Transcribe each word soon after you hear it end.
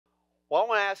Well, I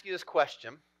want to ask you this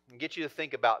question and get you to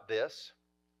think about this.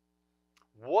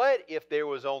 What if there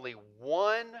was only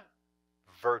one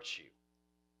virtue,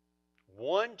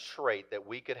 one trait that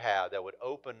we could have that would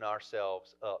open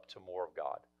ourselves up to more of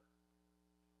God?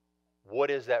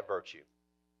 What is that virtue?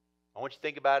 I want you to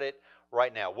think about it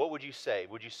right now. What would you say?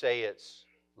 Would you say it's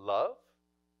love?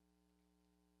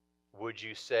 Would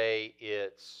you say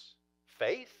it's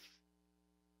faith?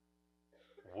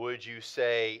 Would you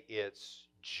say it's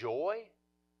joy?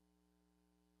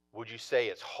 Would you say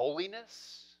it's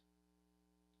holiness?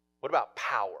 What about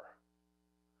power?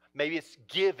 Maybe it's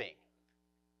giving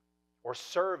or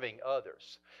serving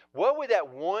others. What would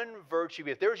that one virtue be?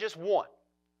 If there was just one,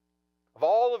 of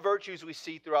all the virtues we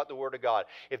see throughout the Word of God,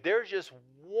 if there's just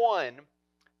one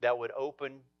that would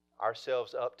open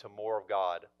ourselves up to more of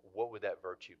God, what would that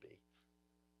virtue be?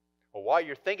 Well, while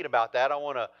you're thinking about that, I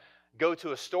want to go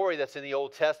to a story that's in the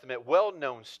Old Testament,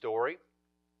 well-known story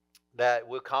that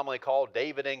we'll commonly call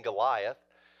David and Goliath.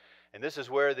 And this is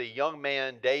where the young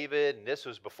man David, and this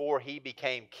was before he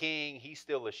became king, he's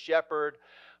still a shepherd,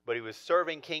 but he was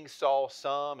serving King Saul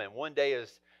some. And one day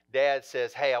his dad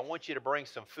says, hey, I want you to bring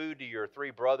some food to your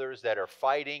three brothers that are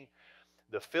fighting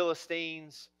the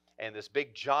Philistines and this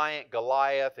big giant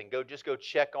Goliath, and just go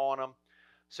check on them.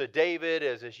 So David,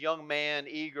 as this young man,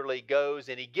 eagerly goes,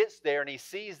 and he gets there and he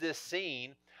sees this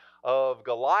scene of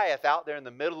Goliath out there in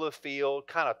the middle of the field,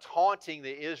 kind of taunting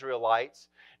the Israelites,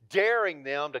 daring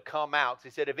them to come out. He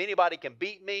said, if anybody can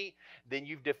beat me, then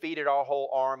you've defeated our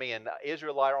whole army. And the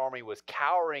Israelite army was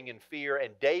cowering in fear.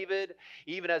 And David,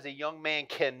 even as a young man,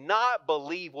 cannot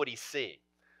believe what he's seeing.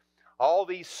 All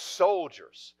these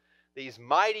soldiers, these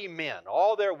mighty men,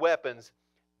 all their weapons,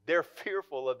 they're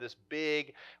fearful of this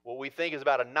big, what we think is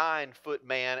about a 9-foot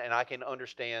man, and I can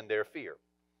understand their fear.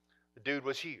 The dude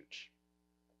was huge.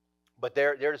 But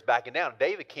they're just backing down.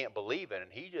 David can't believe it,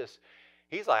 and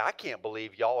he's like, I can't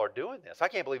believe y'all are doing this. I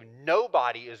can't believe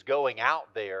nobody is going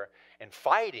out there and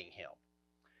fighting him.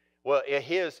 Well,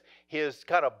 his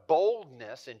kind of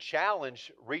boldness and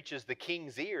challenge reaches the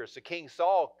king's ears. So King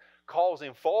Saul calls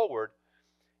him forward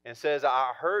and says,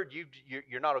 I heard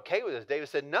you're not okay with this. David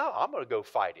said, no, I'm going to go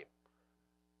fight him.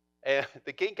 And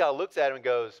the king kind of looks at him and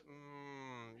goes,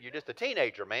 you're just a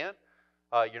teenager, man.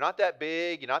 You're not that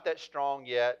big. You're not that strong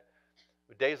yet.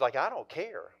 But David's like, I don't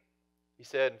care. He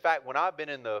said, in fact, when I've been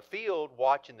in the field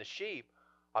watching the sheep,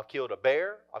 I've killed a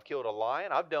bear, I've killed a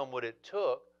lion, I've done what it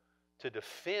took to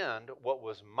defend what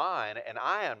was mine, and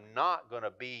I am not going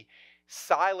to be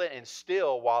silent and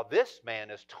still while this man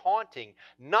is taunting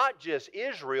not just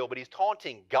Israel, but he's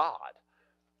taunting God.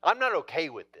 I'm not okay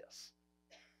with this.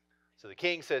 So the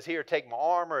king says, here, take my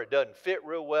armor. It doesn't fit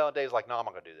real well. And David's like, no, I'm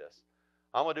not going to do this.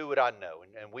 I'm going to do what I know.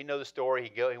 And we know the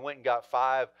story. He went and got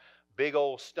 5 big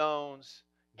old stones,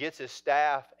 gets his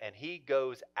staff, and he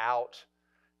goes out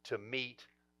to meet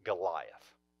Goliath.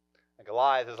 And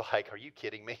Goliath is like, are you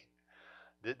kidding me?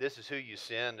 This is who you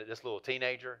send, this little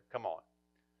teenager? Come on.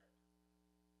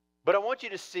 But I want you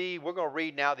to see, we're going to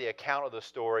read now the account of the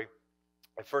story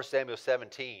in 1 Samuel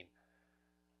 17.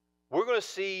 We're going to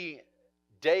see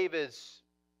David's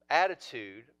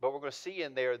attitude, but we're going to see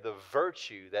in there the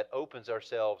virtue that opens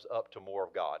ourselves up to more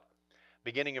of God.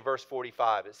 Beginning in verse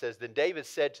 45, it says, then David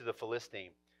said to the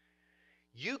Philistine,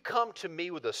 you come to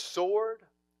me with a sword,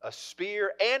 a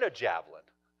spear, and a javelin,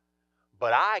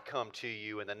 but I come to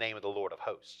you in the name of the Lord of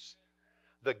hosts,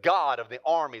 the God of the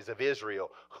armies of Israel,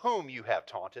 whom you have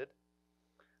taunted.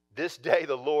 This day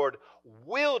the Lord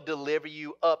will deliver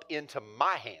you up into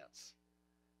my hands,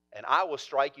 and I will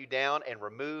strike you down and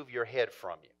remove your head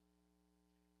from you.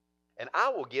 And I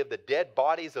will give the dead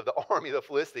bodies of the army of the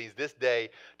Philistines this day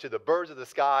to the birds of the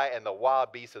sky and the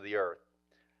wild beasts of the earth,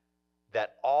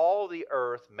 that all the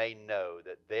earth may know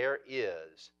that there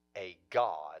is a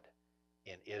God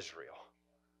in Israel.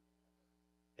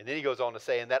 And then he goes on to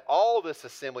say, and that all this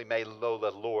assembly may know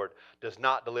that the Lord does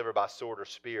not deliver by sword or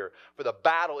spear, for the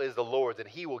battle is the Lord's, and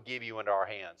he will give you into our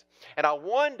hands. And I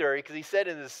wonder, because he said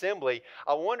in the assembly,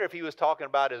 I wonder if he was talking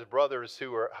about his brothers who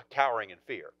were cowering in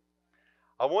fear.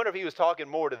 I wonder if he was talking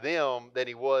more to them than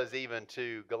he was even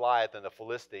to Goliath and the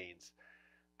Philistines,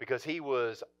 because he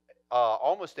was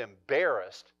almost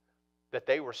embarrassed that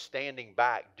they were standing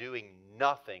back doing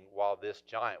nothing while this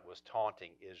giant was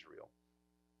taunting Israel.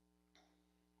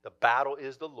 The battle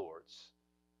is the Lord's,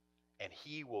 and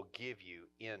he will give you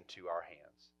into our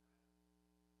hands.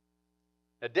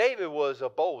 Now David was a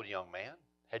bold young man,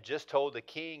 had just told the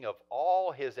king of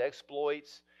all his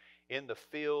exploits in the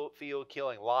field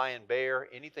killing lion, bear,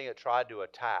 anything that tried to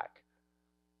attack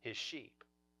his sheep.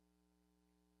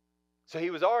 So he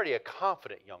was already a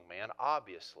confident young man,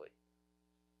 obviously.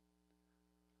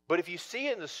 But if you see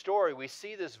in the story, we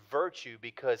see this virtue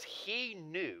because he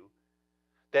knew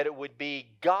that it would be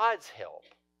God's help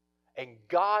and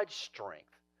God's strength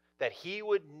that he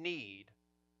would need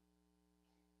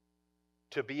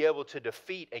to be able to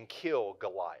defeat and kill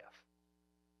Goliath.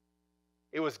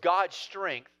 It was God's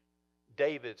strength,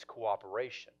 David's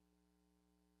cooperation.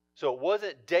 So it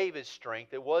wasn't David's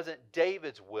strength, it wasn't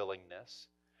David's willingness,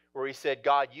 where he said,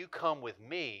 God, you come with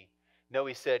me. No,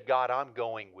 he said, God, I'm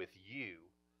going with you.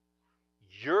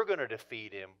 You're going to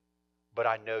defeat him, but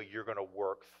I know you're going to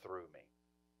work through me.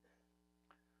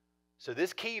 So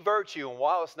this key virtue, and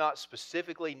while it's not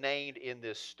specifically named in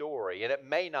this story, and it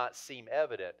may not seem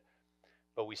evident,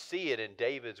 but we see it in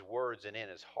David's words and in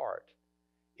his heart,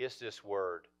 it's this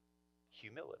word,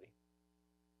 humility.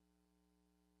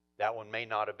 That one may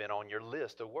not have been on your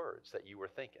list of words that you were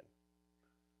thinking.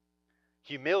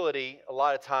 Humility, a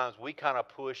lot of times we kind of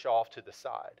push off to the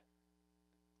side.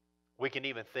 We can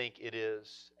even think it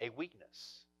is a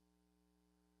weakness.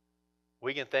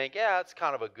 We can think, yeah, it's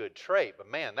kind of a good trait, but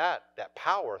man, that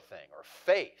power thing, or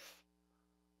faith,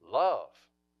 love,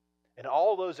 and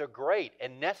all those are great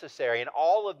and necessary, and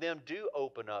all of them do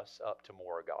open us up to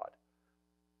more of God.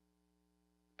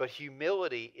 But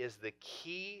humility is the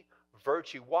key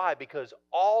virtue. Why? Because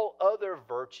all other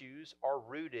virtues are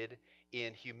rooted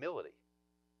in humility.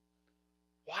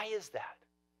 Why is that?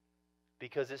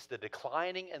 Because it's the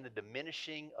declining and the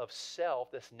diminishing of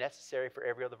self that's necessary for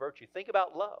every other virtue. Think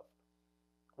about love.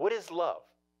 What is love?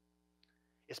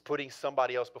 It's putting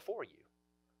somebody else before you.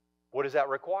 What does that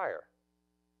require?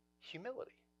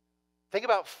 Humility. Think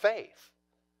about faith.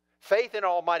 Faith in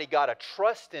Almighty God, a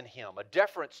trust in Him, a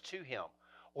deference to Him.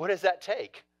 What does that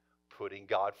take? Putting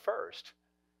God first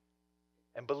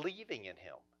and believing in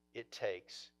Him. It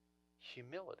takes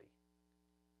humility.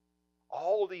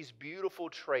 All these beautiful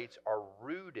traits are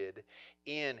rooted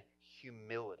in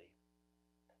humility.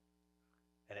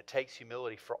 And it takes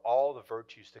humility for all the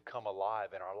virtues to come alive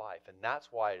in our life. And that's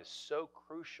why it is so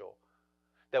crucial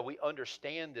that we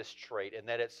understand this trait and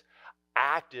that it's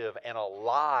active and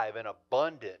alive and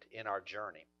abundant in our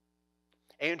journey.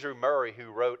 Andrew Murray,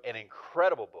 who wrote an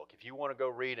incredible book, if you want to go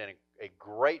read a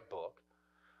great book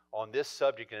on this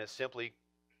subject, and it's simply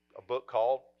a book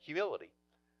called Humility.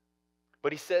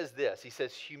 But he says this, he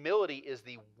says, humility is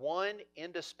the one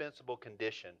indispensable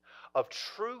condition of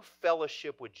true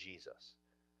fellowship with Jesus.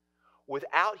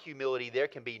 Without humility, there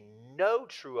can be no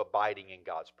true abiding in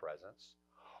God's presence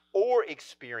or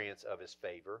experience of His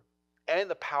favor and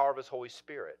the power of His Holy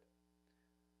Spirit.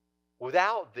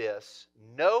 Without this,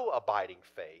 no abiding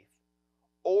faith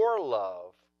or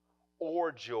love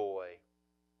or joy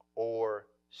or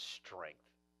strength.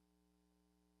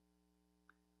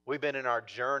 We've been in our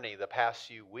journey the past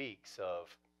few weeks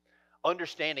of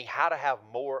understanding how to have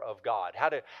more of God, how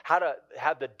to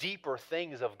have the deeper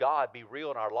things of God be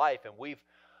real in our life. And we've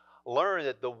learned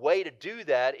that the way to do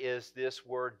that is this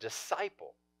word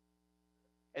disciple.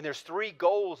 And there's three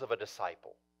goals of a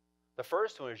disciple. The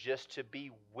first one is just to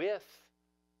be with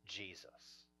Jesus.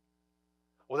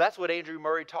 Well, that's what Andrew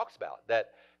Murray talks about, that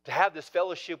to have this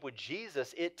fellowship with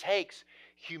Jesus, it takes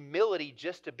humility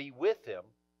just to be with Him.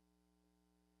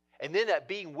 And then that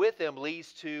being with Him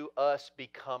leads to us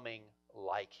becoming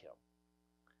like Him.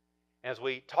 As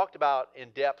we talked about in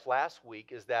depth last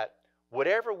week, is that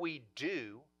whatever we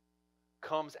do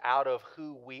comes out of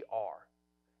who we are.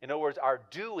 In other words, our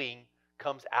doing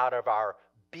comes out of our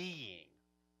being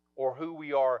or who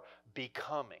we are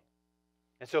becoming.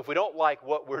 And so if we don't like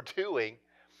what we're doing,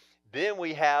 then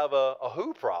we have a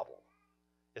who problem.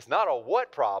 It's not a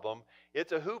what problem,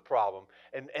 it's a who problem.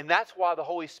 And that's why the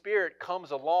Holy Spirit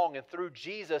comes along, and through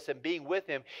Jesus and being with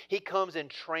Him, He comes and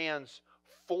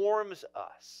transforms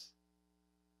us.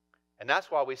 And that's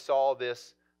why we saw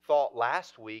this thought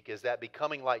last week, is that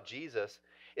becoming like Jesus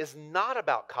is not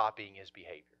about copying His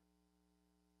behavior.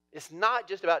 It's not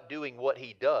just about doing what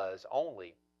He does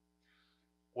only.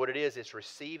 What it is, it's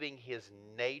receiving His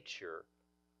nature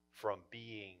from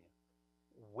being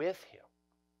with Him.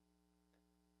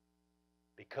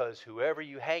 Because whoever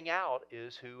you hang out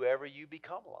is whoever you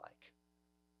become like.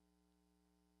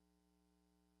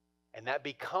 And that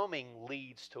becoming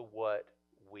leads to what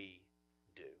we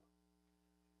do.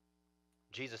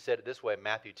 Jesus said it this way in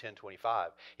Matthew 10:25.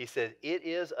 He said, it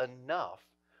is enough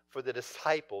for the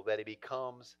disciple that he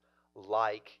becomes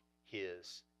like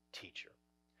his teacher.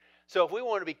 So if we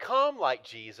want to become like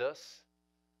Jesus,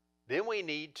 then we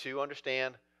need to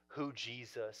understand who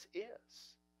Jesus is.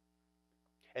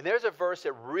 And there's a verse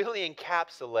that really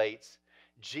encapsulates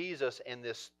Jesus in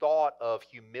this thought of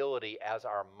humility as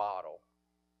our model.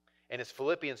 And it's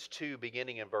Philippians 2,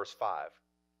 beginning in verse 5.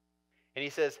 And he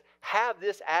says, have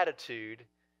this attitude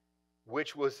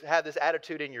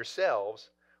in yourselves,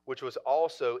 which was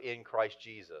also in Christ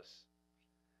Jesus,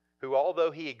 who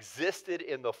although he existed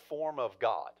in the form of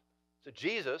God. So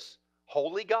Jesus,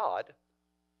 holy God,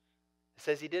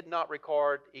 says he did not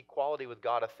regard equality with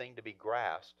God a thing to be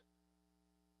grasped,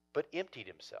 but emptied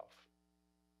himself.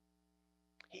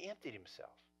 He emptied himself.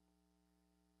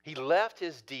 He left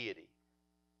his deity.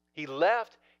 He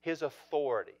left his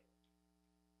authority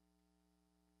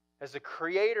as the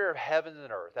creator of heaven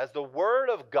and earth, as the Word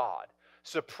of God,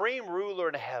 supreme ruler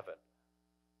in heaven.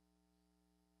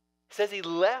 It says he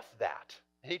left that,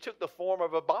 and he took the form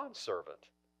of a bondservant,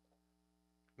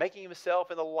 making himself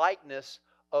in the likeness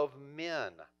of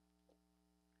men.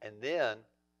 And then,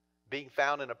 being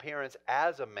found in appearance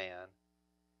as a man,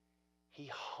 he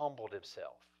humbled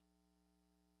himself.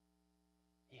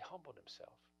 He humbled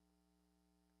himself.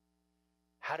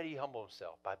 How did he humble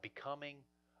himself? By becoming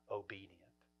obedient.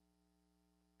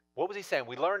 What was he saying?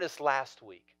 We learned this last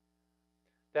week.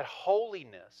 That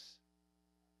holiness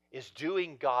is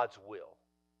doing God's will.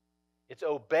 It's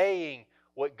obeying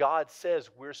what God says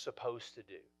we're supposed to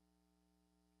do.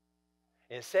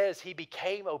 And it says he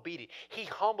became obedient. He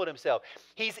humbled himself.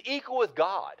 He's equal with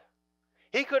God.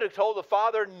 He could have told the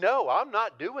Father, no, I'm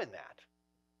not doing that.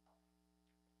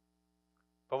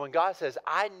 But when God says,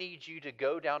 I need you to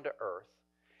go down to earth,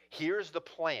 here's the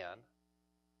plan,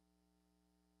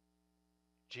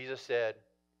 Jesus said,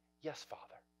 yes, Father,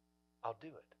 I'll do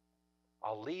it.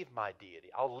 I'll leave my deity.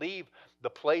 I'll leave the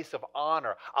place of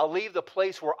honor. I'll leave the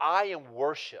place where I am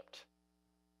worshiped.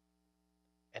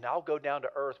 And I'll go down to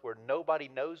earth where nobody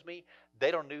knows me.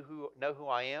 They don't know who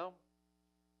I am.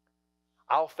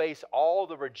 I'll face all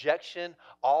the rejection,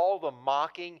 all the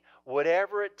mocking,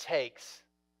 whatever it takes,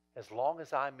 as long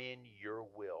as I'm in your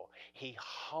will. He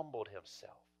humbled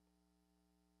himself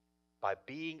by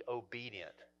being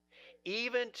obedient,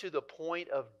 even to the point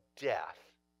of death.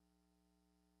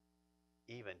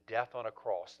 Even death on a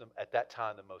cross, at that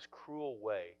time the most cruel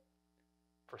way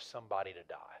for somebody to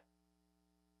die.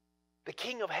 The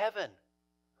King of Heaven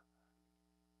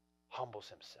humbles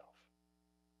himself.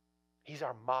 He's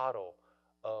our model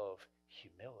of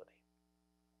humility.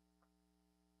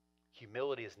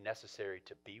 Humility is necessary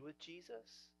to be with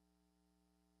Jesus,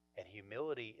 and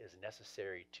humility is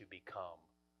necessary to become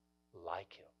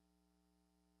like him.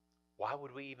 Why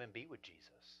would we even be with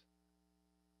Jesus?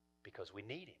 Because we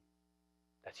need him.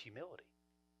 That's humility.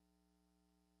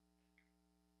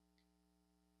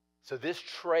 So this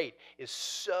trait is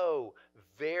so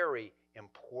very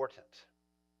important.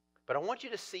 But I want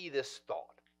you to see this thought.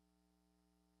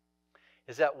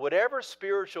 Is that whatever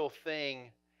spiritual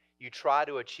thing you try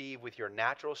to achieve with your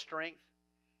natural strength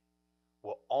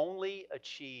will only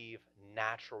achieve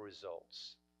natural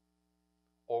results.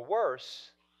 Or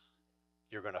worse,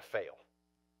 you're going to fail.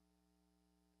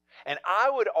 And I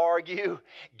would argue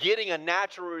getting a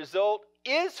natural result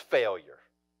is failure.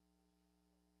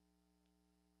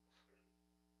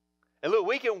 And look,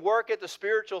 we can work at the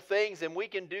spiritual things and we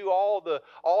can do all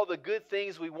the good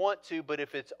things we want to, but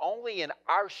if it's only in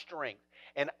our strength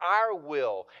and our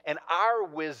will and our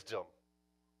wisdom,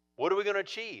 what are we going to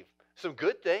achieve? Some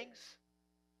good things.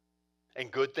 And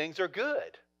good things are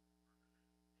good.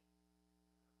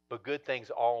 But good things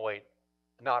are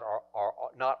not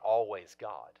always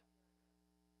God.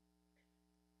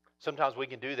 Sometimes we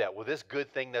can do that. Well, this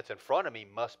good thing that's in front of me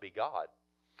must be God.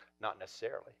 Not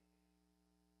necessarily.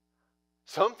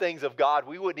 Some things of God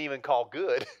we wouldn't even call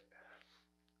good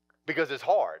because it's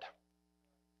hard.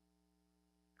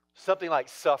 Something like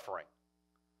suffering.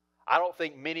 I don't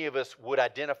think many of us would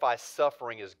identify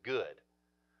suffering as good.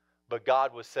 But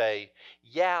God would say,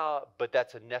 yeah, but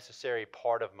that's a necessary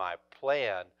part of my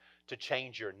plan to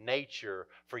change your nature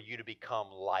for you to become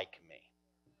like me.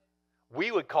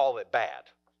 We would call it bad.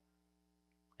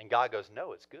 And God goes,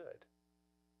 no, it's good.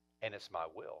 And it's my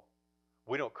will.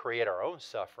 We don't create our own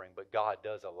suffering, but God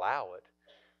does allow it.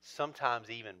 Sometimes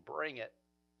even bring it.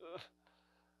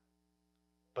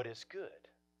 But it's good.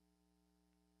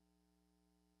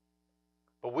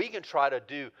 But we can try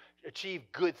to achieve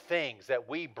good things that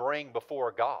we bring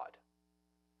before God.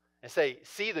 And say,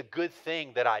 see the good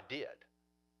thing that I did.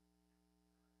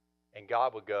 And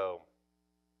God would go,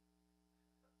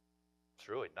 it's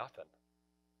really nothing.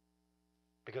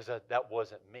 Because that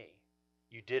wasn't me.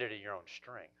 You did it in your own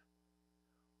strength.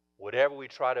 Whatever we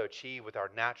try to achieve with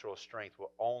our natural strength will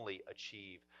only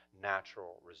achieve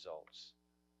natural results,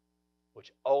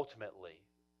 which ultimately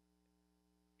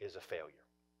is a failure.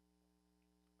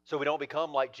 So we don't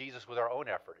become like Jesus with our own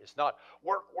effort. It's not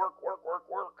work.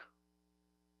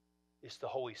 It's the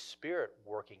Holy Spirit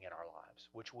working in our lives,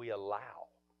 which we allow.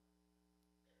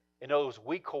 In other words,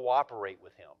 we cooperate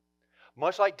with him.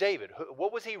 Much like David,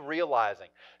 what was he realizing?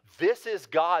 This is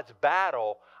God's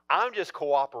battle. I'm just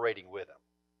cooperating with him.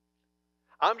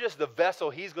 I'm just the vessel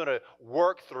he's going to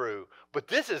work through, but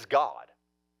this is God.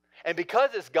 And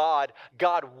because it's God,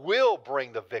 God will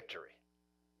bring the victory.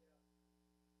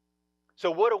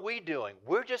 So what are we doing?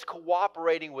 We're just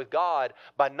cooperating with God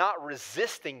by not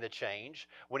resisting the change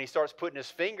when he starts putting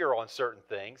his finger on certain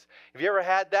things. Have you ever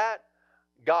had that?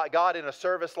 God in a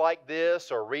service like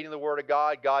this or reading the Word of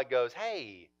God, God goes,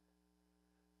 hey,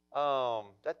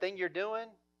 that thing you're doing,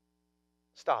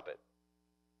 stop it.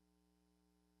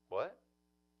 What?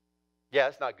 Yeah,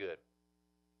 it's not good.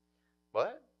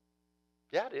 What?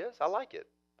 Yeah, it is. I like it.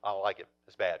 I don't like it.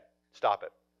 It's bad. Stop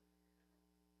it.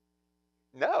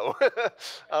 No, I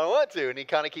don't want to. And he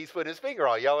kind of keeps putting his finger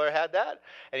on it. Y'all ever had that?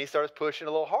 And he starts pushing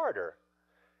a little harder.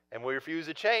 And we refuse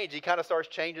to change. He kind of starts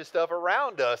changing stuff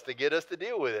around us to get us to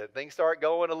deal with it. Things start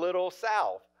going a little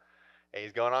south. And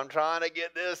he's going, I'm trying to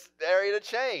get this area to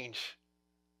change.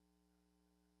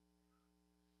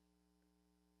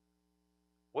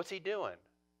 What's he doing?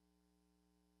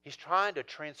 He's trying to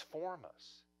transform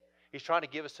us. He's trying to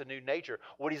give us a new nature.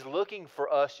 What he's looking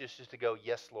for us is just to go,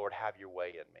 yes, Lord, have your way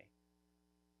in me.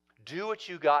 Do what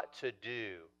you got to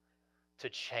do to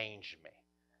change me.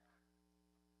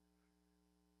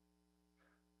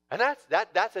 And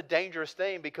that's a dangerous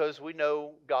thing because we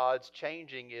know God's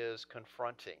changing is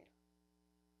confronting.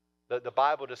 The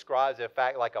Bible describes it, in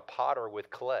fact, like a potter with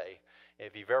clay.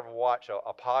 If you've ever watched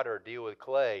a potter deal with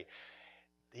clay,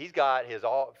 he's got his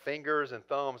fingers and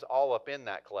thumbs all up in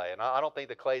that clay. And I don't think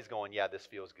the clay's going, yeah, this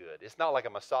feels good. It's not like a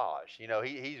massage. You know,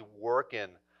 he's working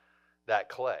that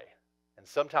clay. And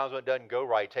sometimes when it doesn't go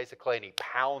right, he takes the clay and he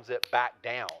pounds it back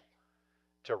down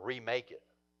to remake it.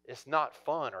 It's not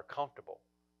fun or comfortable.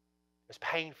 It's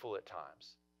painful at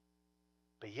times.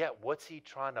 But yet, what's he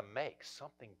trying to make?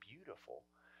 Something beautiful.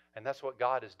 And that's what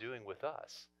God is doing with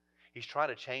us. He's trying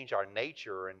to change our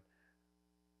nature, and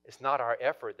it's not our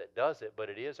effort that does it, but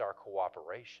it is our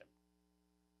cooperation.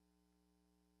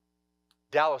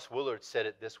 Dallas Willard said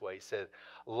it this way. He said,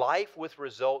 life with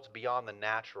results beyond the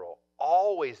natural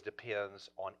always depends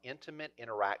on intimate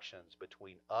interactions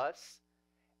between us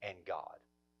and God,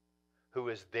 who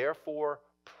is therefore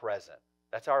present.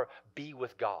 That's our be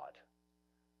with God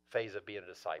phase of being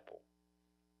a disciple.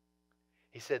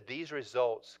 He said these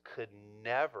results could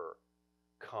never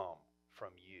come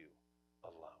from you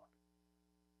alone.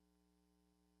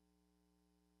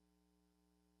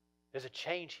 There's a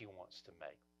change he wants to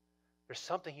make. There's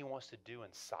something he wants to do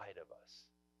inside of us.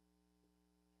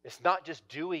 It's not just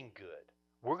doing good.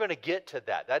 We're going to get to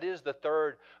that. That is the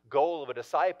third goal of a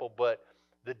disciple, but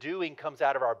the doing comes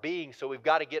out of our being, so we've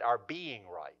got to get our being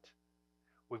right.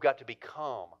 We've got to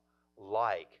become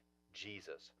like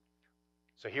Jesus.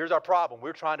 So here's our problem.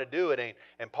 We're trying to do it,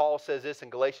 and Paul says this in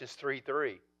Galatians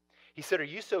 3:3. He said, are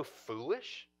you so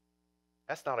foolish?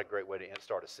 That's not a great way to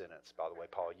start a sentence, by the way,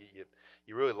 Paul.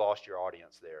 You really lost your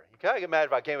audience there. You kind of get mad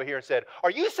if I came over here and said,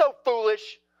 are you so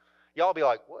foolish? Y'all be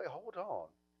like, wait, hold on.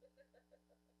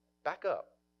 Back up.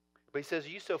 But he says, are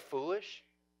you so foolish?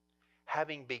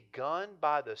 Having begun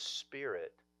by the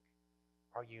Spirit,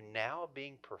 are you now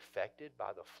being perfected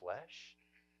by the flesh?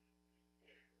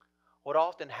 What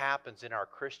often happens in our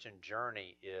Christian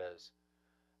journey is,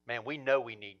 man, we know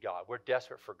we need God. We're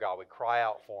desperate for God. We cry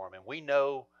out for Him, and we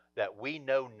know that we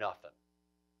know nothing.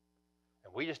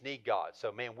 And we just need God.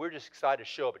 So, man, we're just excited to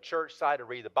show up at church, excited to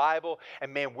read the Bible,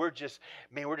 and man, we're just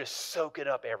soaking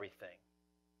up everything.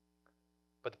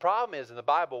 But the problem is, and the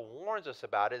Bible warns us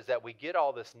about it, is that we get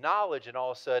all this knowledge, and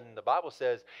all of a sudden, the Bible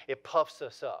says it puffs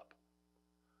us up.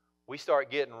 We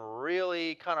start getting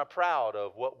really kind of proud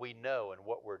of what we know and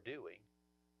what we're doing.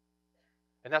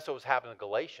 And that's what was happening in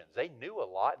Galatians. They knew a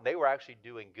lot, and they were actually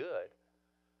doing good.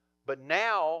 But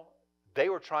now, they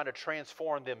were trying to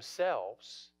transform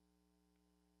themselves.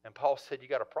 And Paul said, you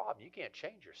got a problem. You can't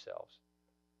change yourselves.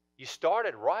 You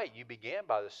started right. You began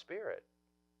by the Spirit.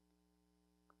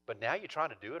 But now you're trying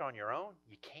to do it on your own?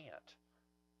 You can't.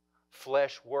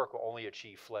 Flesh work will only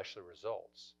achieve fleshly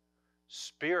results.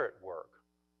 Spirit work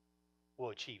will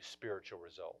achieve spiritual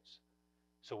results.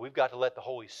 So we've got to let the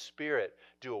Holy Spirit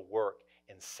do a work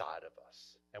inside of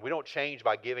us. And we don't change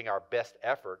by giving our best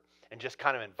effort and just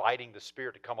kind of inviting the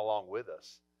Spirit to come along with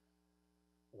us.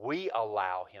 We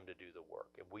allow Him to do the work,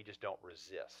 and we just don't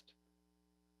resist.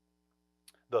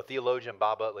 The theologian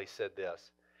Bob Utley said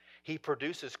this: He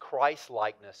produces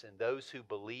Christ-likeness in those who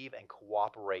believe and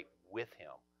cooperate with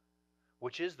Him,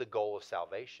 which is the goal of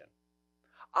salvation.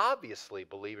 Obviously,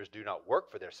 believers do not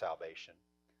work for their salvation,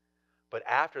 but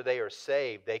after they are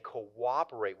saved, they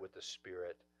cooperate with the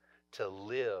Spirit to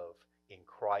live in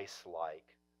Christ-like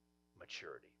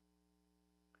maturity.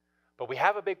 But we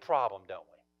have a big problem, don't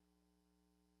we?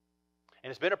 And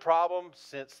it's been a problem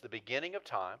since the beginning of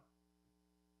time.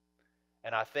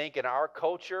 And I think in our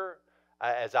culture,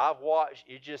 as I've watched,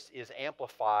 it just is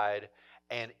amplified,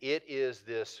 and it is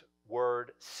this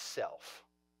word self.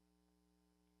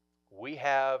 We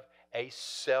have a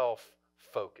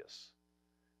self-focus.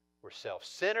 We're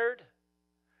self-centered.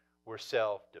 We're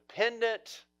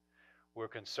self-dependent. We're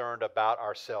concerned about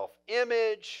our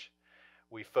self-image.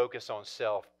 We focus on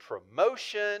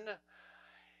self-promotion.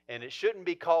 And it shouldn't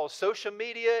be called social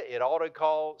media. It ought to be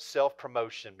called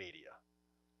self-promotion media.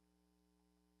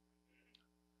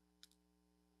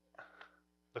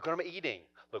 Look what I'm eating.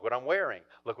 Look what I'm wearing.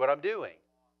 Look what I'm doing.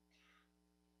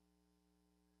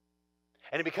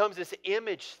 And it becomes this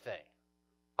image thing.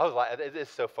 I was like,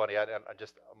 it's so funny. I'm going to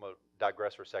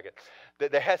digress for a second.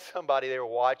 They had somebody, they were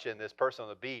watching this person on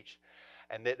the beach,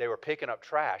 and they were picking up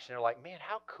trash. And they're like, man,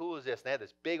 how cool is this? And they had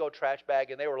this big old trash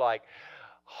bag, and they were like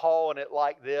hauling it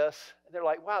like this. And they're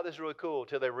like, wow, this is really cool.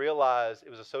 Until they realized it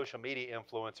was a social media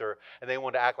influencer, and they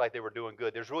wanted to act like they were doing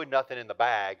good. There's really nothing in the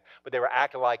bag, but they were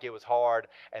acting like it was hard,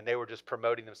 and they were just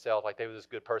promoting themselves like they were this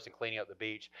good person cleaning up the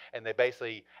beach. And they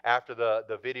basically, after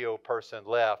the video person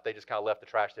left, they just kind of left the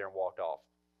trash there and walked off.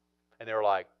 And they were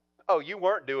like, oh, you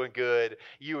weren't doing good.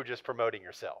 You were just promoting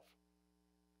yourself.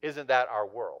 Isn't that our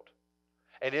world?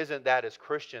 And isn't that, as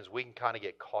Christians, we can kind of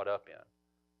get caught up in?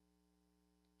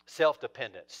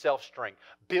 Self-dependence, self-strength.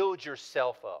 Build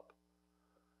yourself up.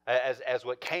 As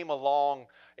what came along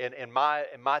in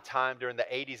my time during the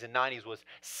 80s and 90s was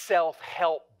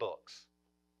self-help books.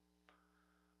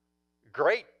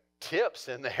 Great tips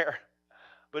in there,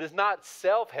 but it's not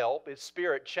self-help, it's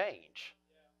spirit change.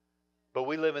 But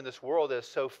we live in this world that is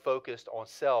so focused on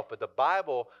self. But the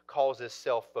Bible calls this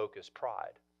self-focused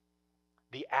pride.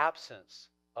 The absence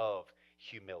of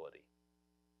humility.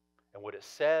 And what it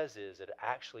says is it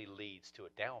actually leads to a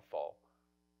downfall.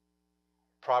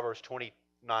 Proverbs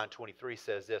 29:23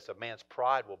 says this, a man's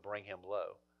pride will bring him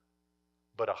low,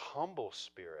 but a humble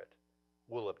spirit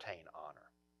will obtain honor.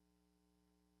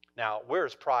 Now, where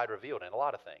is pride revealed? In a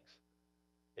lot of things.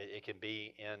 It can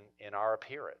be in our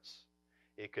appearance.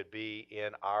 It could be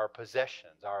in our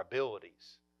possessions, our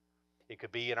abilities. It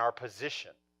could be in our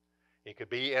position. It could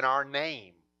be in our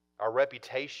name, our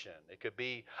reputation. It could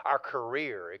be our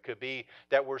career. It could be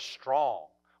that we're strong.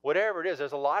 Whatever it is,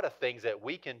 there's a lot of things that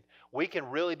we can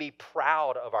really be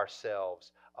proud of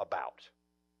ourselves about.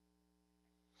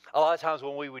 A lot of times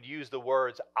when we would use the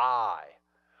words I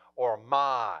or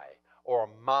my or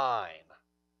mine,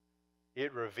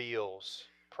 it reveals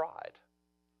pride.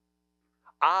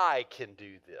 I can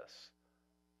do this.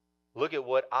 Look at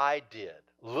what I did.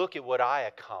 Look at what I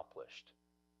accomplished.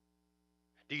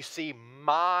 Do you see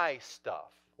my stuff?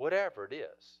 Whatever it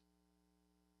is.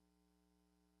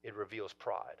 It reveals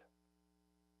pride.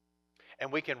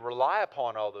 And we can rely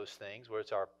upon all those things, whether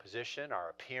it's our position,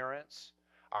 our appearance,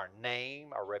 our name,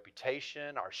 our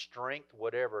reputation, our strength,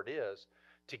 whatever it is,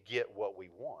 to get what we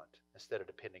want instead of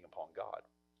depending upon God.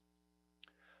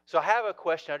 So I have a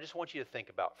question I just want you to think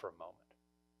about for a moment.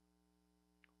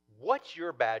 What's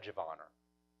your badge of honor?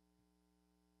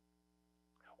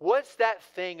 What's that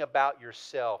thing about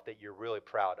yourself that you're really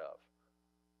proud of?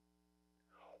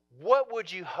 What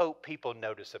would you hope people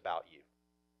notice about you?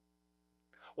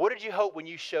 What did you hope when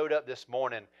you showed up this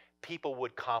morning people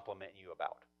would compliment you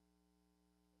about?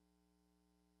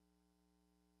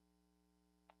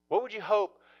 What would you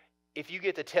hope if you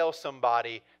get to tell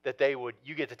somebody that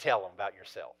you get to tell them about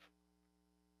yourself?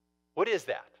 What is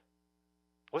that?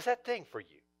 What's that thing for you?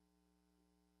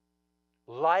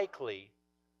 Likely,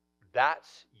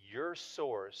 that's your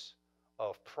source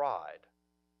of pride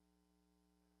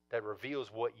that reveals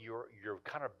what you're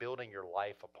kind of building your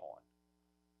life upon.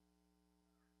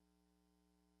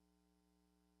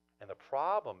 And the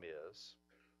problem is,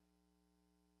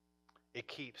 it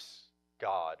keeps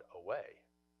God away.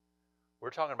 We're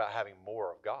talking about having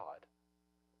more of God.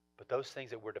 But those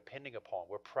things that we're depending upon,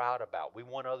 we're proud about, we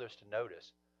want others to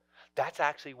notice, that's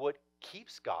actually what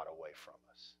keeps God away from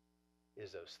us,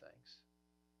 is those things.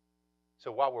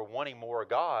 So while we're wanting more of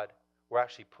God, we're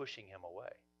actually pushing Him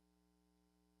away.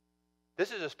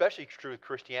 This is especially true with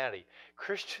Christianity.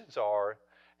 Christians are,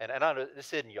 and I know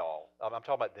this isn't y'all, I'm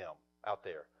talking about them out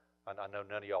there. I know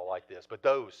none of y'all like this, but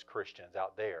those Christians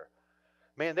out there,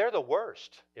 man, they're the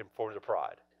worst in forms of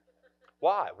pride.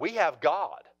 Why? We have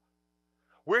God.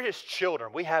 We're His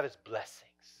children. We have His blessings.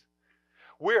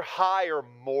 We're higher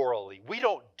morally. We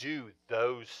don't do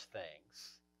those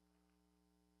things.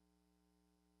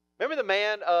 Remember the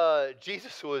man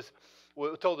Jesus was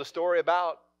told the story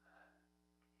about?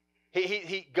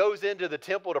 He goes into the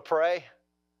temple to pray.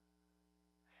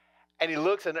 And he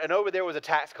looks, and over there was a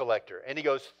tax collector. And he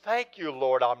goes, thank you,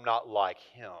 Lord, I'm not like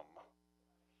him.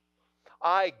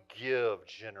 I give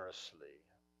generously.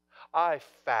 I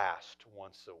fast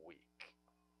once a week.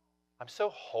 I'm so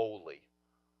holy.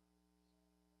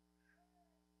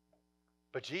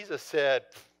 But Jesus said,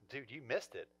 dude, you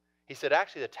missed it. He said,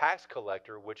 actually, the tax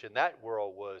collector, which in that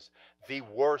world was the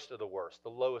worst of the worst, the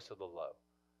lowest of the low.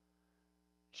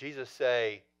 Jesus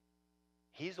say,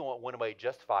 he's the one that went away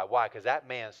justified. Why? Because that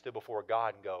man stood before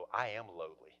God and go, I am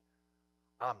lowly.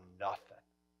 I'm nothing.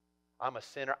 I'm a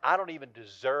sinner. I don't even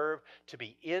deserve to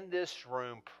be in this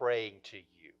room praying to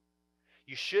you.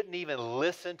 You shouldn't even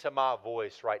listen to my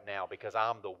voice right now because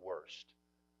I'm the worst.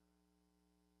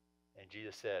 And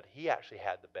Jesus said he actually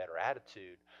had the better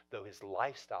attitude, though his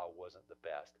lifestyle wasn't the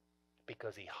best,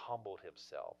 because he humbled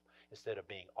himself instead of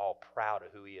being all proud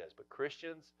of who he is. But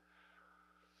Christians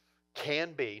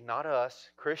can be, not us,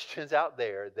 Christians out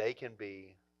there, they can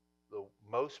be the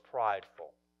most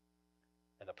prideful.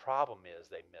 And the problem is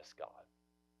they miss God.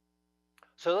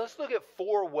 So let's look at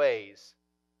 4 ways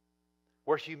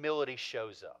where humility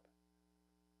shows up.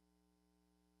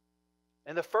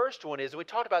 And the first one is, we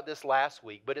talked about this last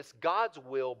week, but it's God's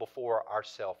will before our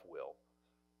self-will.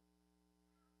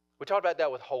 We talked about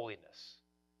that with holiness.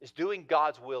 It's doing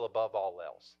God's will above all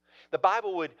else. The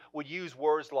Bible would use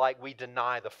words like we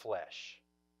deny the flesh.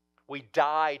 We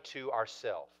die to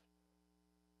ourselves.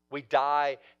 We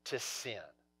die to sin.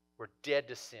 We're dead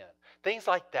to sin. Things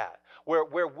like that.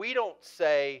 Where we don't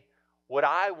say what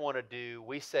I want to do,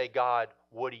 we say, God,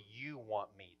 what do you want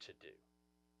me to do?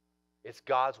 It's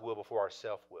God's will before our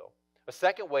self-will. A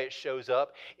second way it shows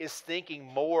up is thinking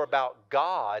more about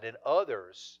God and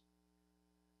others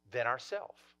than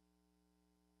ourselves.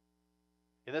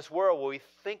 In this world where we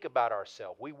think about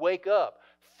ourselves, we wake up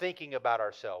thinking about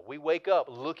ourselves. We wake up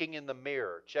looking in the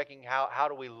mirror, checking how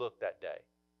do we look that day.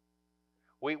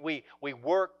 We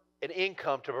work an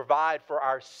income to provide for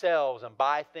ourselves and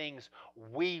buy things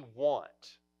we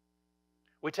want.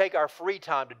 We take our free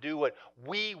time to do what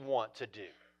we want to do.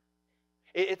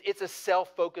 It's a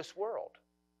self-focused world.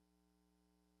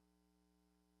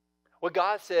 What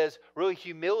God says, really,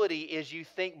 humility is you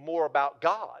think more about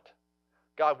God.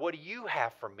 God, what do you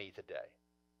have for me today?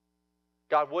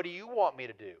 God, what do you want me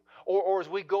to do? Or as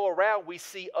we go around, we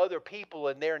see other people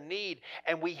in their need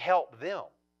and we help them.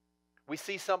 We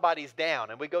see somebody's down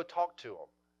and we go talk to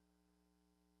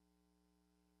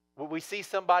them. We see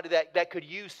somebody that could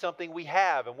use something we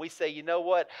have and we say, you know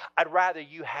what? I'd rather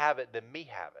you have it than me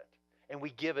have it. And we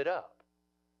give it up.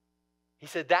 He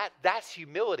said that's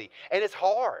humility. And it's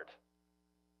hard.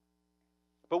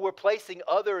 But we're placing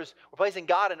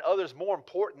God and others more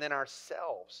important than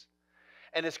ourselves.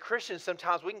 And as Christians,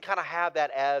 sometimes we can kind of have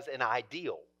that as an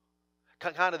ideal.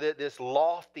 Kind of this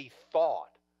lofty thought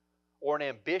or an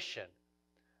ambition.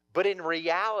 But in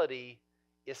reality,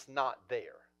 it's not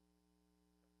there.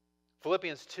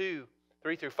 Philippians 2,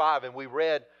 3 through 5, and we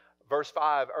read verse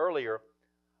 5 earlier.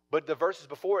 But the verses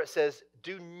before it says,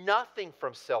 do nothing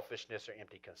from selfishness or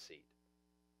empty conceit.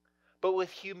 But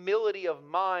with humility of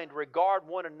mind, regard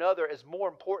one another as more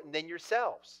important than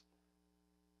yourselves.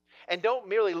 And don't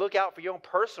merely look out for your own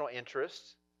personal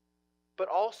interests, but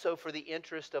also for the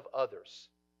interest of others.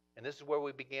 And this is where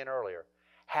we began earlier.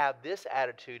 Have this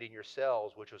attitude in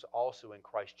yourselves, which was also in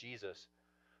Christ Jesus,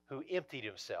 who emptied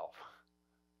himself.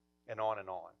 And on and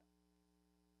on.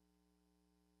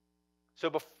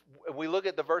 So we look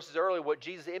at the verses earlier, what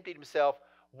Jesus emptied himself.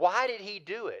 Why did he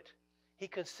do it? He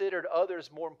considered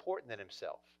others more important than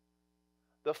himself.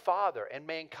 The Father and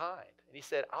mankind. And he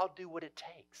said, I'll do what it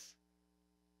takes.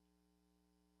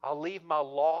 I'll leave my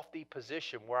lofty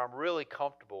position where I'm really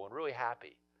comfortable and really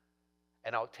happy.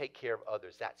 And I'll take care of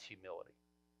others. That's humility.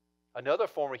 Another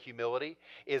form of humility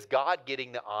is God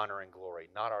getting the honor and glory,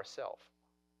 not ourselves.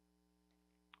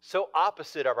 So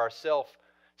opposite of our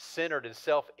self-centered and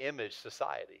self-image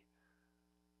society,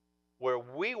 where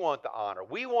we want the honor.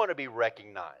 We want to be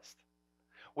recognized.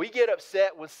 We get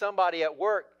upset when somebody at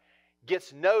work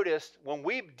gets noticed when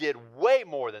we did way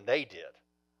more than they did.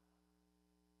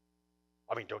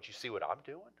 I mean, don't you see what I'm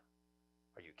doing?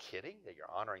 Are you kidding that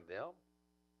you're honoring them?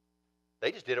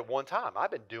 They just did it one time.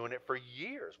 I've been doing it for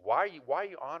years. Why are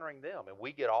you honoring them? And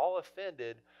we get all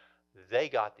offended. They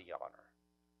got the honor.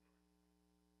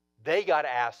 They got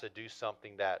asked to do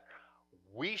something that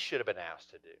we should have been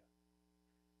asked to do.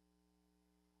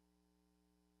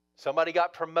 Somebody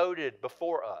got promoted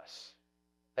before us.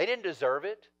 They didn't deserve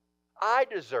it. I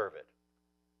deserve it.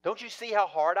 Don't you see how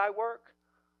hard I work?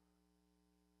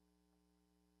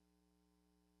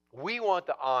 We want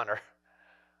the honor.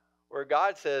 where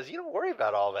God says, you don't worry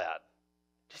about all that.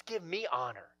 Just give me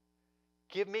honor.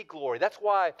 Give me glory. That's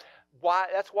why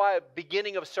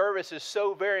beginning of service is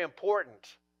so very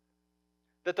important.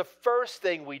 That the first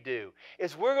thing we do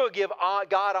is we're going to give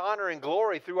God honor and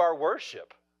glory through our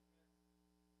worship.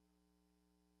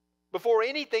 Before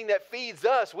anything that feeds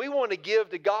us, we want to give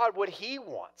to God what He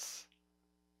wants.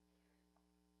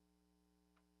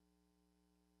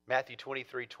 Matthew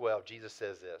 23:12, Jesus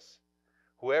says this,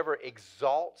 whoever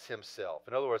exalts himself,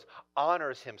 in other words,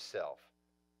 honors himself,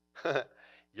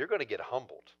 you're going to get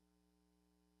humbled.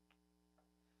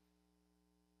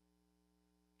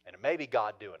 And it may be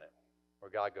God doing it,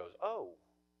 where God goes, oh,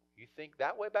 you think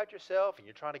that way about yourself and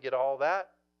you're trying to get all that?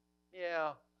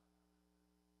 Yeah.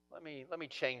 Let me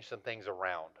change some things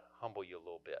around, humble you a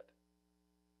little bit.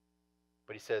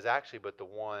 But He says, actually, but the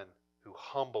one who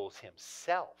humbles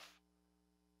himself,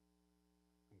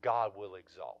 God will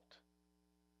exalt.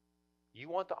 You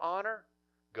want the honor?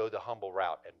 Go the humble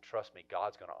route, and trust me,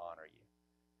 God's going to honor you.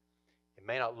 It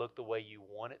may not look the way you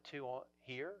want it to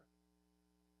here,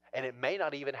 and it may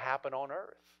not even happen on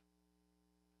earth.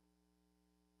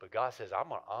 But God says, I'm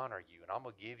going to honor you, and I'm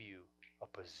going to give you a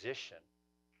position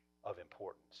of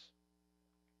importance.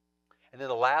 And then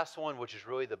the last one, which is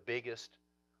really the biggest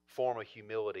form of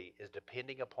humility, is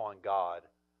depending upon God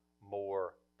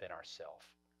more than ourselves.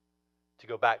 To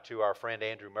go back to our friend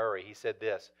Andrew Murray, he said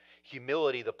this,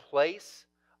 humility, the place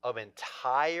of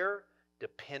entire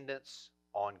dependence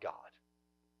on God.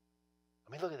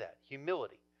 I mean, look at that.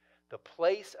 Humility, the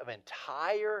place of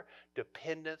entire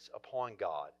dependence upon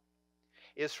God,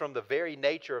 is from the very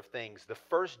nature of things the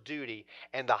first duty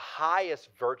and the highest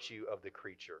virtue of the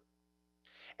creature,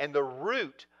 and the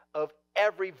root of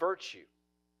every virtue.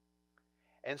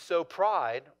 And so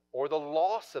pride, or the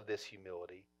loss of this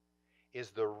humility,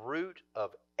 is the root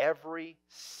of every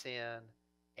sin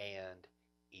and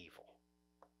evil.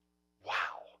 Wow.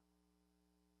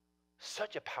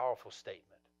 Such a powerful statement.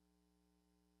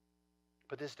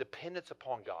 But this dependence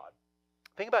upon God.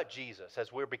 Think about Jesus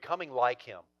as we're becoming like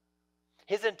Him.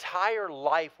 His entire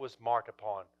life was marked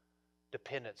upon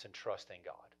dependence and trust in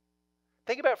God.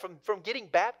 Think about it from getting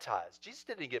baptized. Jesus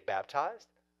didn't get baptized.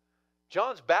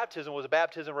 John's baptism was a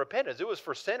baptism of repentance. It was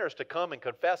for sinners to come and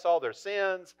confess all their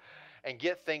sins and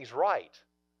get things right.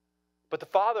 But the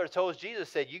Father told Jesus,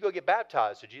 said, you go get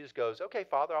baptized. So Jesus goes, okay,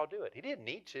 Father, I'll do it. He didn't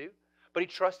need to, but he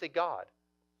trusted God.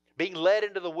 Being led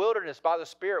into the wilderness by the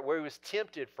Spirit where he was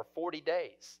tempted for 40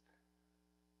 days.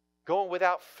 Going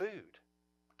without food,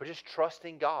 but just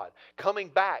trusting God. Coming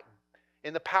back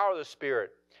in the power of the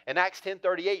Spirit. In Acts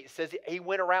 10:38, it says he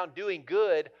went around doing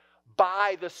good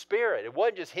by the Spirit. It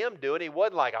wasn't just him doing it. He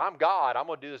wasn't like, I'm God, I'm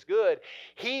going to do this good.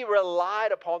 He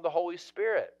relied upon the Holy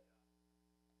Spirit.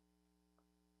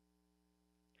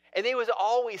 And he was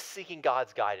always seeking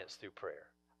God's guidance through prayer.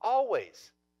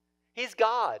 Always. He's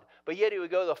God. But yet he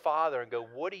would go to the Father and go,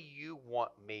 what do you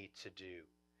want me to do?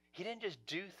 He didn't just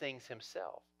do things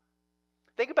himself.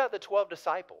 Think about the 12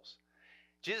 disciples.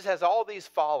 Jesus has all these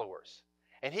followers.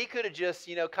 And he could have just,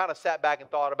 kind of sat back and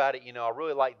thought about it. I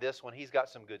really like this one. He's got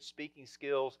some good speaking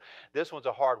skills. This one's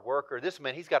a hard worker. This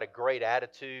man, he's got a great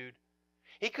attitude.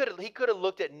 He could have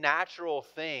looked at natural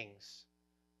things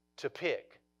to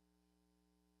pick.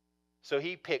 So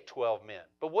he picked 12 men.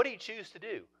 But what did he choose to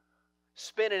do?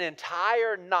 Spend an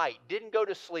entire night, didn't go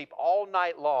to sleep all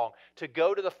night long, to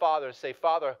go to the Father and say,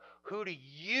 Father, who do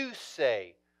you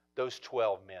say those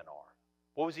 12 men are?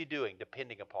 What was he doing?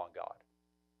 Depending upon God.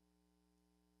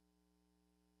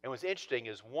 And what's interesting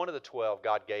is one of the 12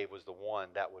 God gave was the one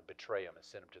that would betray him and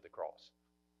send him to the cross.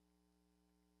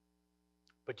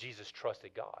 But Jesus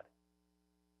trusted God.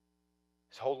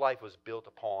 His whole life was built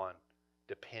upon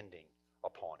depending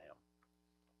upon him.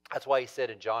 That's why he said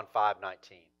in John 5:19,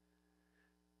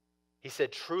 he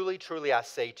said, truly, truly, I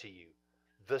say to you,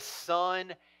 the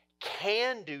Son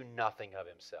can do nothing of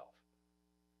himself.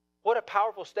 What a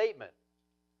powerful statement.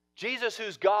 Jesus,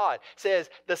 who's God, says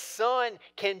the Son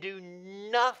can do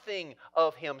nothing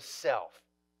of himself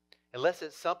unless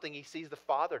it's something he sees the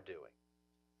Father doing.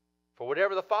 For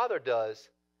whatever the Father does,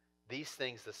 these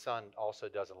things the Son also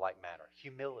does in like manner.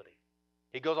 Humility.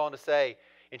 He goes on to say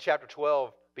in chapter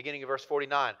 12, beginning of verse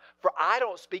 49, for I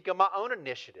don't speak of my own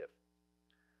initiative,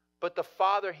 but the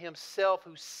Father himself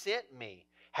who sent me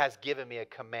has given me a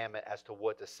commandment as to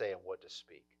what to say and what to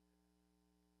speak.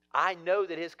 I know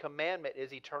that his commandment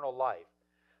is eternal life.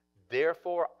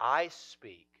 Therefore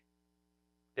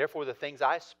the things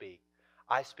I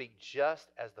speak just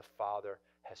as the Father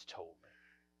has told me.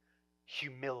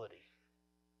 Humility.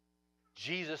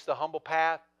 Jesus, the humble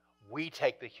path, we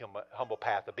take the humble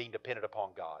path of being dependent upon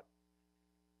God.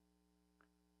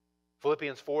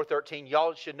 Philippians 4:13,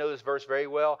 y'all should know this verse very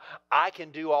well. I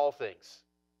can do all things,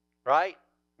 right?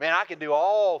 Man, I can do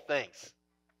all things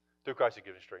through Christ who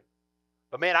gives me strength.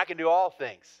 But man, I can do all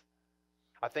things.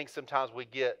 I think sometimes we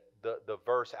get the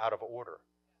verse out of order.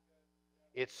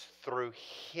 It's through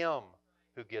Him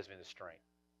who gives me the strength.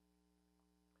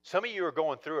 Some of you are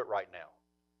going through it right now.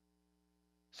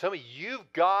 Some of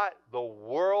you've got the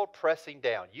world pressing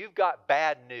down. You've got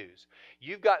bad news.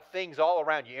 You've got things all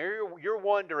around you. You're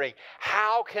wondering,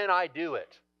 how can I do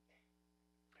it?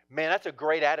 Man, that's a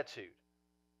great attitude.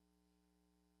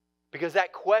 Because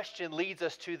that question leads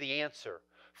us to the answer.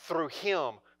 Through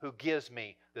Him who gives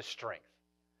me the strength.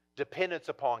 Dependence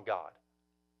upon God.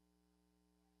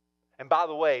 And by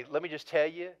the way, let me just tell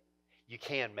you, you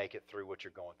can make it through what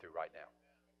you're going through right now.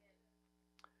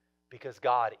 Because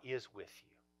God is with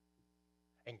you.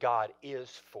 And God is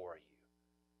for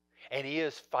you. And He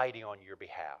is fighting on your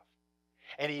behalf.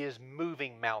 And He is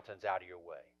moving mountains out of your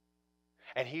way.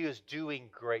 And He is doing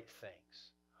great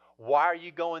things. Why are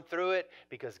you going through it?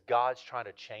 Because God's trying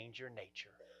to change your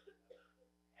nature.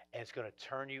 And it's going to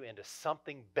turn you into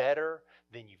something better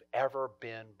than you've ever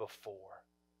been before.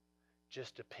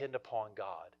 Just depend upon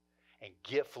God and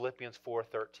get Philippians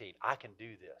 4:13. I can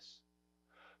do this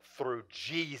through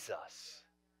Jesus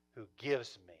who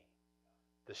gives me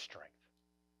the strength.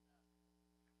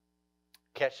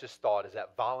 Catch this thought, is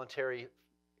that voluntary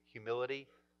humility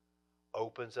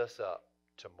opens us up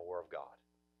to more of God.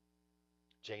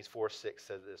 James 4:6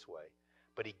 says it this way,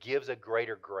 but He gives a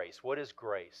greater grace. What is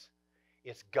grace?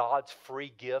 It's God's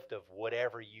free gift of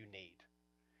whatever you need.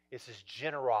 It's His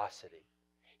generosity.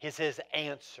 It's His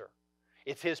answer.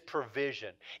 It's His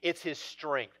provision. It's His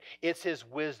strength. It's His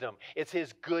wisdom. It's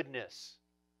His goodness.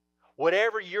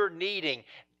 Whatever you're needing,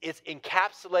 it's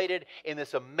encapsulated in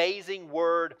this amazing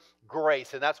word,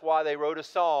 grace. And that's why they wrote a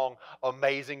song,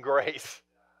 Amazing Grace.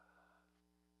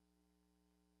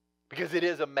 Because it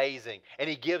is amazing. And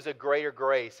He gives a greater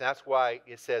grace. And that's why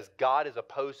it says God is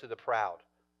opposed to the proud.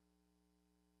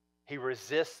 He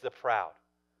resists the proud.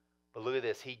 But look at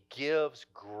this. He gives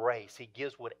grace. He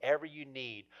gives whatever you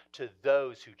need to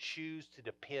those who choose to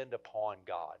depend upon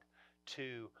God,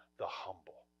 to the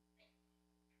humble.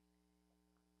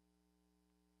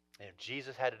 And if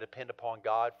Jesus had to depend upon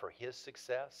God for His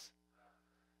success,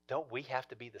 don't we have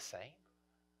to be the same?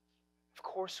 Of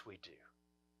course we do.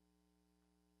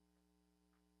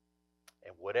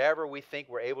 And whatever we think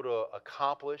we're able to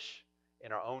accomplish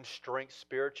in our own strength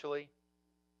spiritually,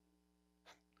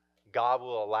 God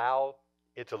will allow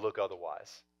it to look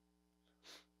otherwise.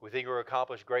 We think we'll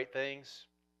accomplish great things.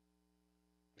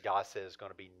 God says it's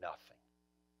going to be nothing.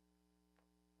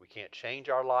 We can't change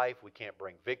our life. We can't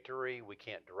bring victory. We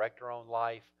can't direct our own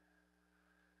life.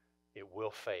 It will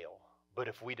fail. But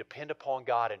if we depend upon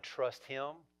God and trust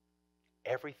Him,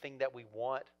 everything that we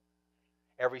want,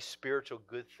 every spiritual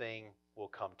good thing will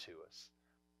come to us.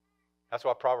 That's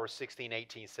why Proverbs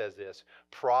 16:18 says this.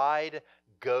 Pride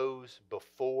goes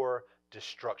before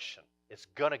destruction. It's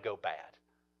going to go bad.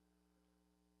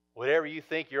 Whatever you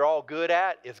think you're all good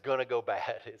at, it's going to go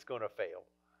bad. It's going to fail.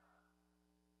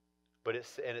 But it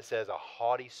says a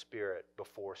haughty spirit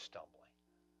before stumbling.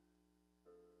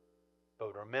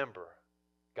 But remember,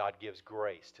 God gives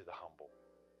grace to the humble.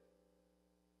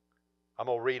 I'm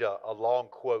going to read a long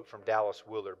quote from Dallas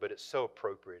Willard, but it's so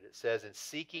appropriate. It says, in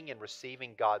seeking and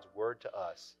receiving God's word to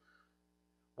us,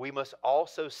 we must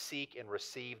also seek and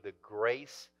receive the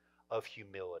grace of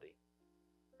humility.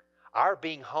 Our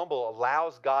being humble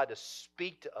allows God to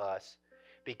speak to us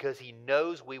because He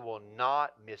knows we will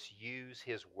not misuse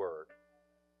His word.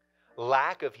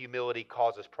 Lack of humility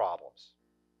causes problems.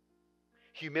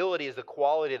 Humility is the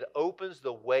quality that opens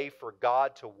the way for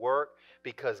God to work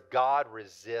because God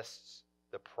resists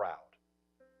the proud.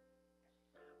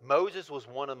 Moses was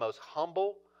one of the most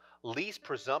humble, least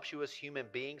presumptuous human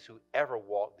beings who ever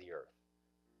walked the earth.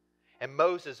 And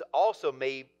Moses also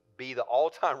may be the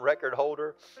all-time record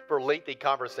holder for lengthy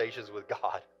conversations with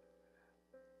God.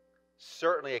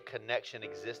 Certainly a connection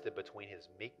existed between his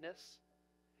meekness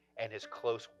and his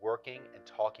close working and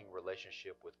talking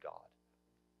relationship with God.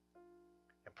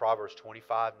 And Proverbs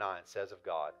 25:9 says of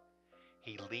God,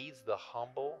 He leads the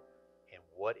humble in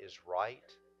what is right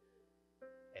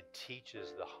and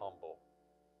teaches the humble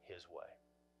His way.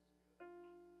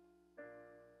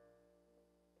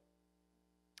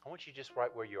 I want you just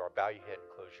right where you are, bow your head and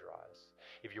close your eyes.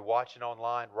 If you're watching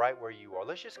online, right where you are,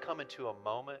 let's just come into a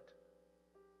moment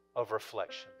of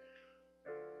reflection.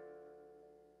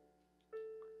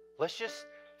 Let's just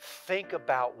think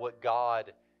about what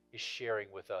God is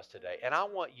sharing with us today. And I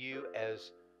want you,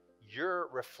 as you're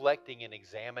reflecting and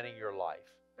examining your life,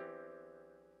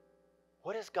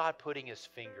 What is God putting his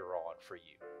finger on for you?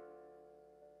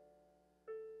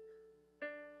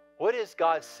 What is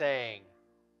God saying?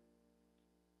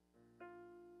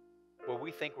 Well,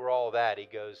 we think we're all that. He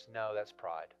goes, no, that's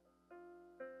pride.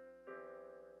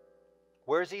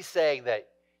 Where is he saying that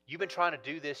you've been trying to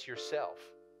do this yourself?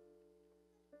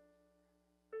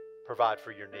 Provide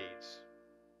for your needs.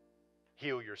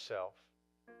 Heal yourself.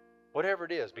 Whatever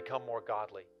it is, become more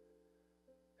godly.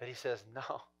 And he says,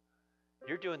 no,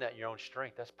 you're doing that in your own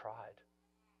strength. That's pride.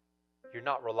 You're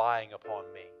not relying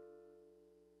upon me.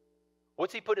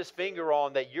 What's he put his finger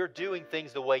on? That you're doing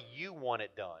things the way you want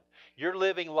it done. You're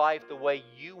living life the way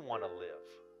you want to live.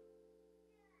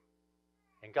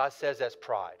 And God says that's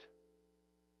pride.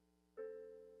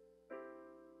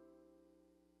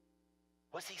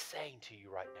 What's he saying to you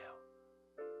right now?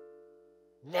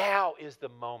 Now is the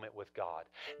moment with God.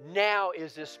 Now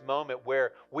is this moment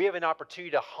where we have an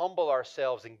opportunity to humble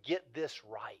ourselves and get this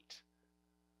right.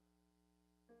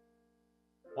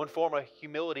 One form of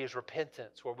humility is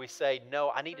repentance, where we say,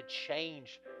 no, I need to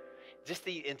change just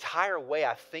the entire way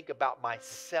I think about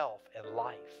myself and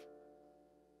life.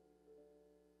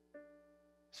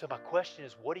 So my question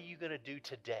is, what are you going to do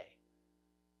today?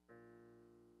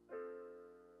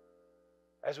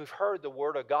 As we've heard the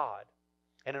Word of God,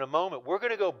 and in a moment, we're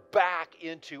going to go back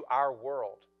into our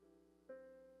world.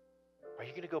 Are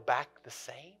you going to go back the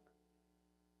same?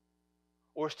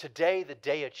 Or is today the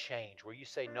day of change where you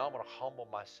say, no, I'm going to humble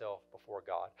myself before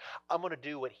God. I'm going to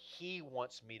do what He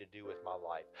wants me to do with my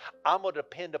life. I'm going to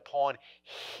depend upon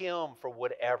Him for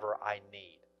whatever I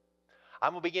need.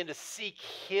 I'm going to begin to seek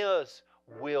His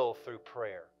will through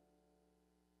prayer.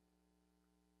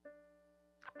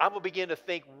 I'm going to begin to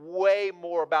think way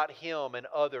more about Him and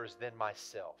others than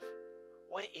myself.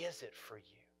 What is it for you?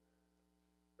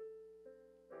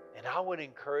 And I would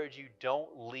encourage you, don't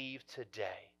leave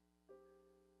today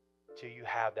till you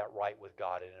have that right with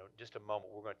God. And in just a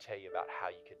moment, we're going to tell you about how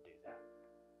you can do that.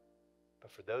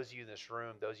 But for those of you in this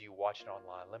room, those of you watching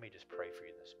online, let me just pray for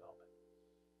you in this moment.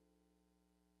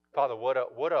 Father,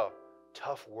 what a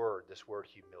tough word, this word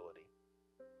humility.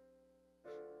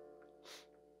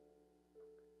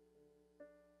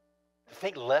 To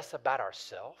think less about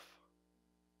ourselves.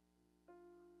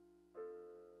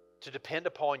 To depend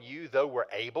upon you, though we're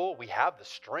able, we have the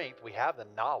strength, we have the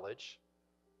knowledge.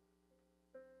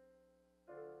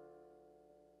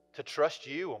 To trust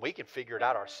you when we can figure it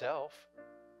out ourselves.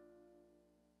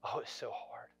 Oh, it's so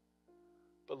hard.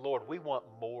 But Lord, we want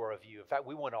more of you. In fact,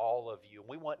 we want all of you. And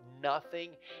we want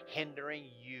nothing hindering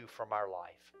you from our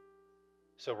life.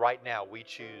 So right now, we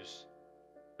choose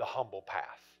the humble path.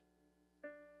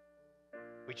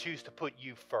 We choose to put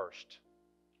you first.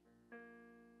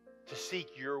 To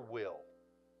seek your will.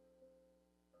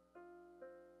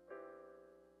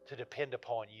 To depend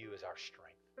upon you as our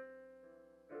strength.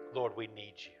 Lord, we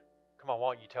need you. Come on,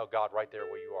 why don't you tell God right there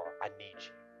where you are, I need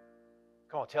you.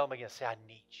 Come on, tell him again, say, I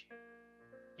need you.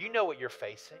 You know what you're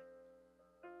facing.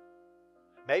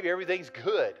 Maybe everything's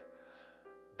good.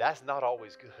 That's not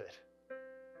always good.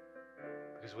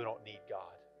 Because we don't need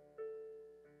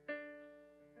God.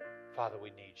 Father, we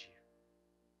need you.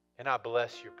 And I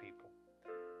bless your people.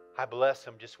 I bless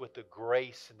them just with the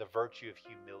grace and the virtue of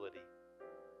humility.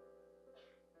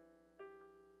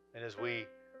 And as we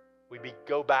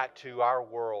go back to our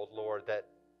world, Lord, that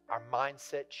our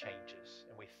mindset changes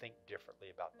and we think differently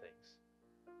about things.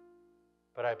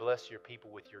 But I bless your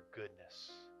people with your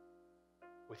goodness,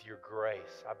 with your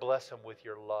grace. I bless them with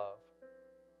your love.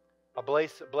 I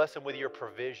bless them with your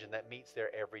provision that meets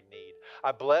their every need.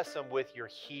 I bless them with your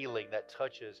healing that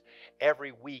touches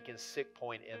every weak and sick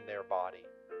point in their body.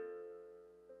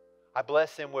 I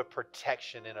bless them with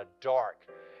protection in a dark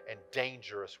and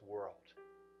dangerous world.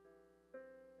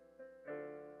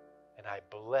 And I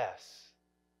bless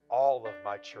all of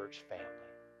my church family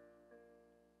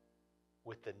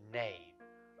with the name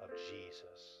of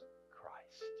Jesus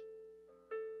Christ.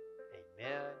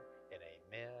 Amen and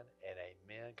amen and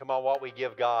amen. Come on, why don't we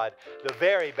give God the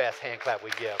very best hand clap we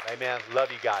give. Amen.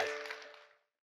 Love you guys.